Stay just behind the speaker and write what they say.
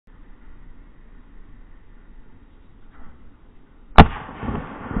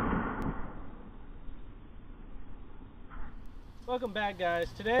Welcome back,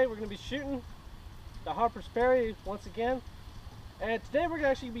 guys. Today we're going to be shooting the Harper Sperry once again, and today we're going to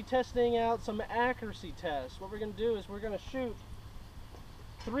actually be testing out some accuracy tests. What we're going to do is we're going to shoot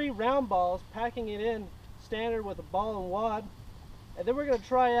 3 round balls, packing it in standard with a ball and wad, and then we're going to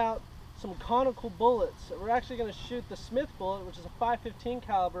try out some conical bullets. We're actually going to shoot the Smith bullet, which is a 5.15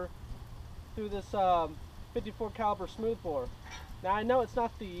 caliber, through this 54 caliber smoothbore. Now I know it's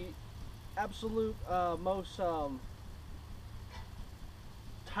not the absolute most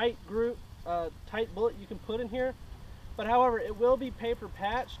tight bullet you can put in here, but however it will be paper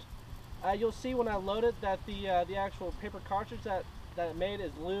patched. You'll see when I load it that the actual paper cartridge that it made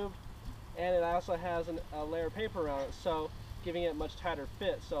is lubed, and it also has a layer of paper around it, so giving it a much tighter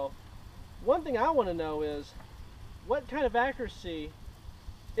fit. So one thing I want to know is what kind of accuracy,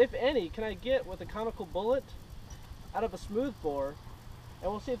 if any, can I get with a conical bullet out of a smoothbore,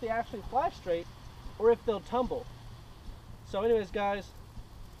 and we'll see if they actually fly straight or if they'll tumble. So anyways, guys,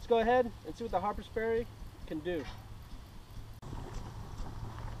 let's go ahead and see what the Harper Sperry can do.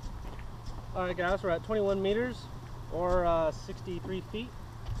 Alright guys, we're at 21 meters or 63 feet.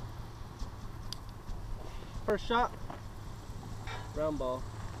 First shot, round ball.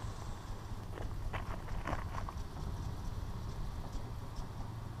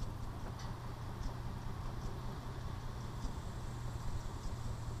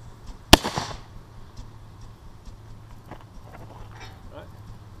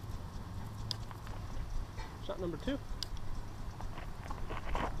 Shot number 2.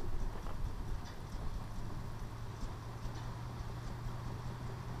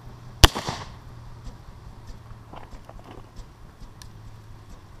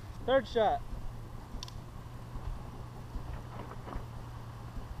 Third shot.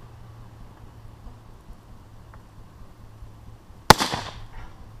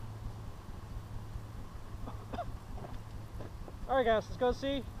 Alright guys, let's go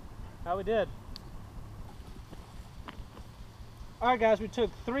see how we did. Alright guys, we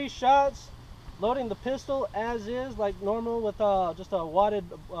took 3 shots, loading the pistol as is, like normal, with just a wadded,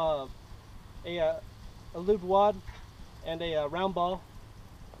 a lubed wad and a round ball.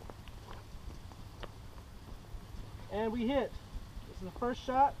 And we hit. This is the first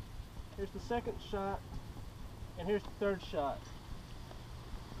shot, here's the second shot, and here's the third shot.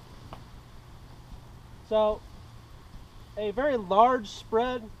 So, a very large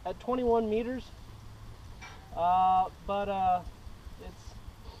spread at 21 meters,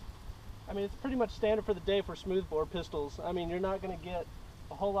 it's pretty much standard for the day for smoothbore pistols. I mean, you're not going to get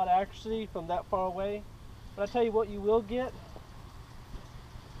a whole lot of accuracy from that far away, but I tell you what you will get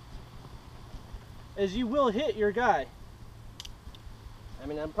is you will hit your guy. I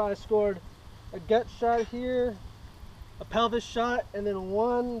mean, I probably scored a gut shot here, a pelvis shot, and then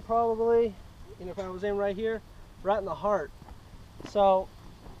one probably, if I was aiming right here, right in the heart. So,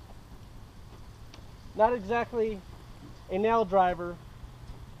 not exactly a nail driver,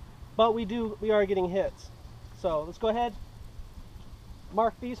 but we are getting hits. So let's go ahead,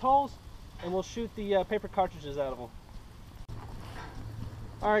 mark these holes, and we'll shoot the paper cartridges out of them.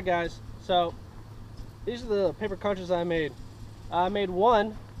 Alright guys, so these are the paper cartridges I made. I made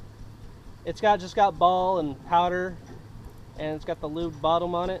one. It's just got ball and powder, and it's got the lubed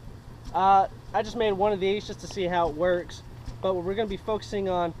bottom on it. I just made one of these just to see how it works, but what we're going to be focusing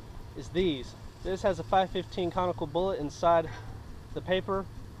on is these. This has a 5.15 conical bullet inside the paper.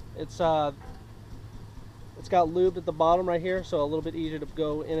 It's got lubed at the bottom right here, so a little bit easier to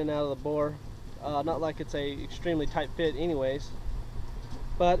go in and out of the bore. Not like it's a extremely tight fit anyways.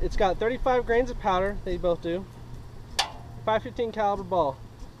 But it's got 35 grains of powder, they both do. 5.15 caliber ball,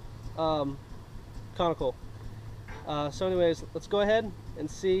 conical. So anyways, let's go ahead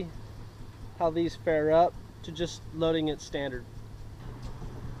and see how these fare up to just loading it standard.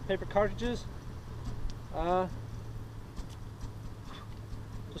 Paper cartridges,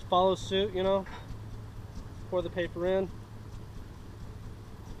 just follow suit, pour the paper in.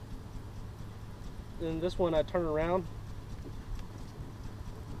 Then this one I turn around,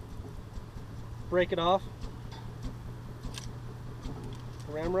 break it off,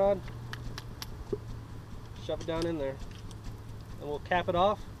 ramrod, shove it down in there, and we'll cap it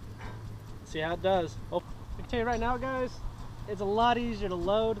off, see how it does. Oh, I can tell you right now guys, it's a lot easier to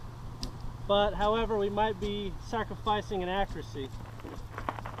load, but however we might be sacrificing in accuracy.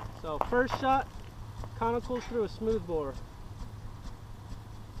 So first shot, conicals through a smoothbore.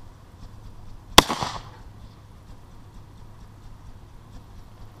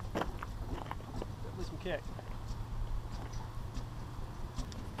 Give this some kick.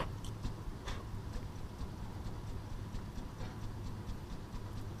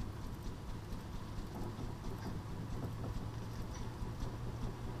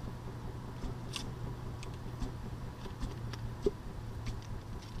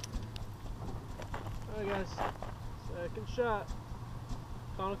 Alright guys, second shot.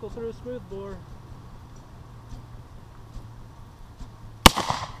 Conical through a smoothbore.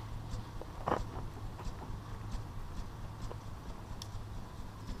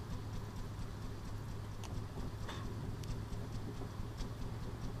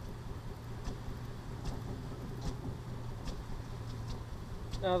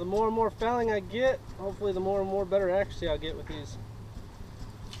 Now the more and more fouling I get, hopefully the more and more better accuracy I'll get with these.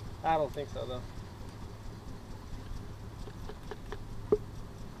 I don't think so though.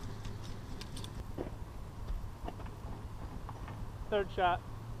 Third shot.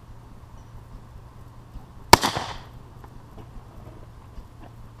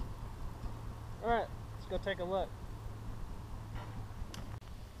 Alright, let's go take a look.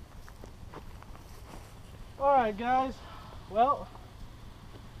 Alright guys, well,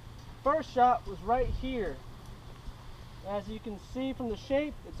 first shot was right here. As you can see from the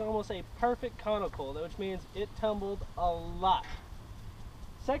shape, it's almost a perfect conical, which means it tumbled a lot.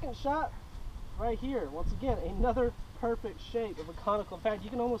 Second shot, right here. Once again, another perfect shape of a conical. In fact, you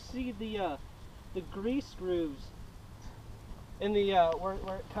can almost see the grease grooves in the where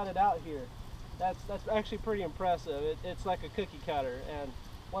it cut it out here. That's actually pretty impressive. It's like a cookie cutter, and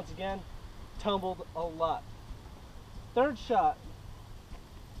once again, tumbled a lot. Third shot,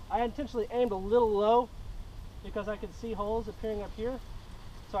 I intentionally aimed a little low because I could see holes appearing up here.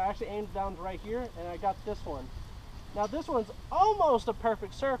 So I actually aimed down right here and I got this one. Now this one's almost a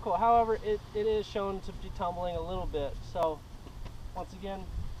perfect circle, however it is shown to be tumbling a little bit. So once again,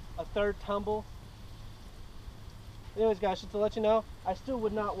 a third tumble. Anyways guys, just to let you know, I still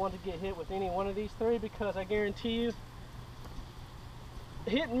would not want to get hit with any one of these three because I guarantee you,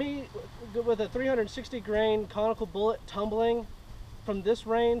 hitting me with a 360 grain conical bullet tumbling from this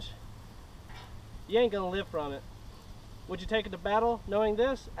range, you ain't gonna live from it. Would you take it to battle knowing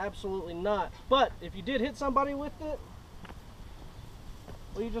this? Absolutely not. But if you did hit somebody with it,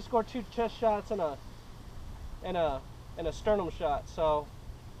 well, you just scored 2 chest shots and a sternum shot. So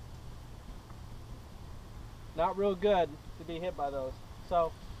not real good to be hit by those.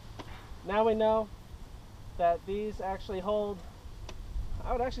 So now we know that these actually hold,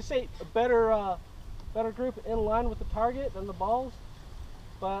 I would actually say, a better group in line with the target than the balls.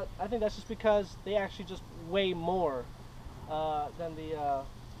 But I think that's just because they actually just weigh more than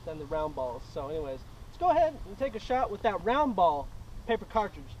the round balls. So anyways, let's go ahead and take a shot with that round ball paper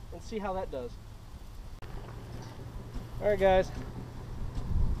cartridge and see how that does. Alright guys,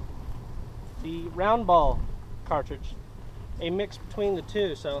 the round ball cartridge, a mix between the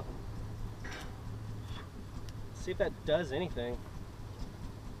two, so let's see if that does anything.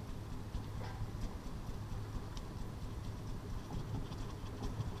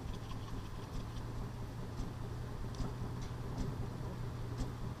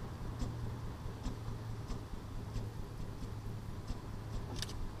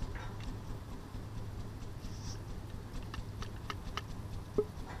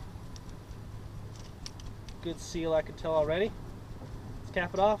 Good seal, I can tell already. Let's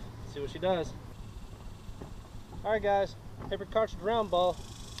cap it off, see what she does. Alright guys, paper cartridge round ball.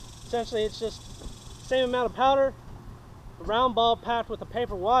 Essentially it's just the same amount of powder, the round ball packed with a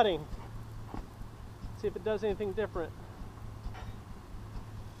paper wadding. See if it does anything different.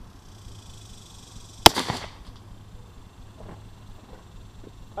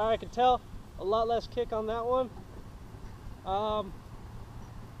 I can tell a lot less kick on that one.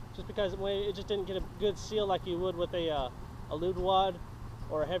 Just because it just didn't get a good seal like you would with a lewd wad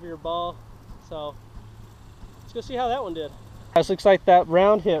or a heavier ball. So let's go see how that one did. This looks like that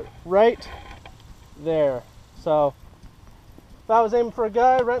round hit right there. So if I was aiming for a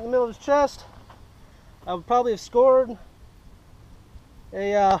guy right in the middle of his chest, I would probably have scored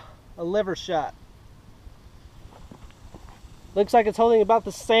a liver shot. Looks like it's holding about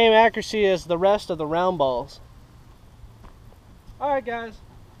the same accuracy as the rest of the round balls. Alright guys,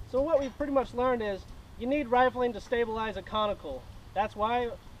 so what we've pretty much learned is you need rifling to stabilize a conical. That's why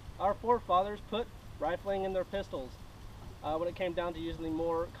our forefathers put rifling in their pistols when it came down to using the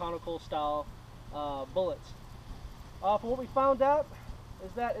more conical style bullets. From what we found out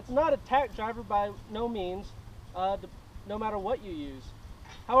is that it's not a tack driver by no means, no matter what you use.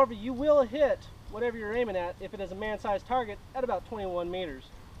 However, you will hit whatever you're aiming at if it is a man-sized target at about 21 meters.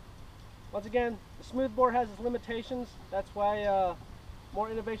 Once again, the smoothbore has its limitations. That's why more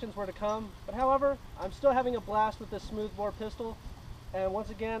innovations were to come. But however, I'm still having a blast with this smoothbore pistol. And once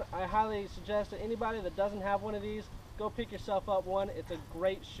again, I highly suggest to anybody that doesn't have one of these, go pick yourself up one. It's a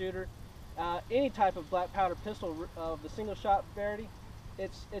great shooter. Any type of black powder pistol of the single shot variety,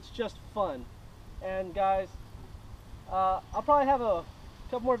 it's just fun. And guys, I'll probably have a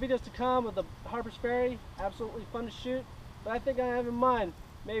A couple more videos to come with the Harper's Ferry. Absolutely fun to shoot. But I think I have in mind,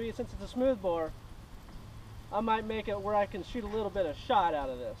 maybe since it's a smoothbore, I might make it where I can shoot a little bit of shot out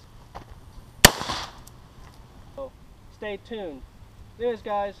of this. So stay tuned. Anyways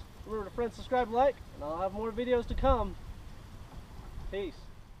guys, remember to friend, subscribe, like, and I'll have more videos to come. Peace.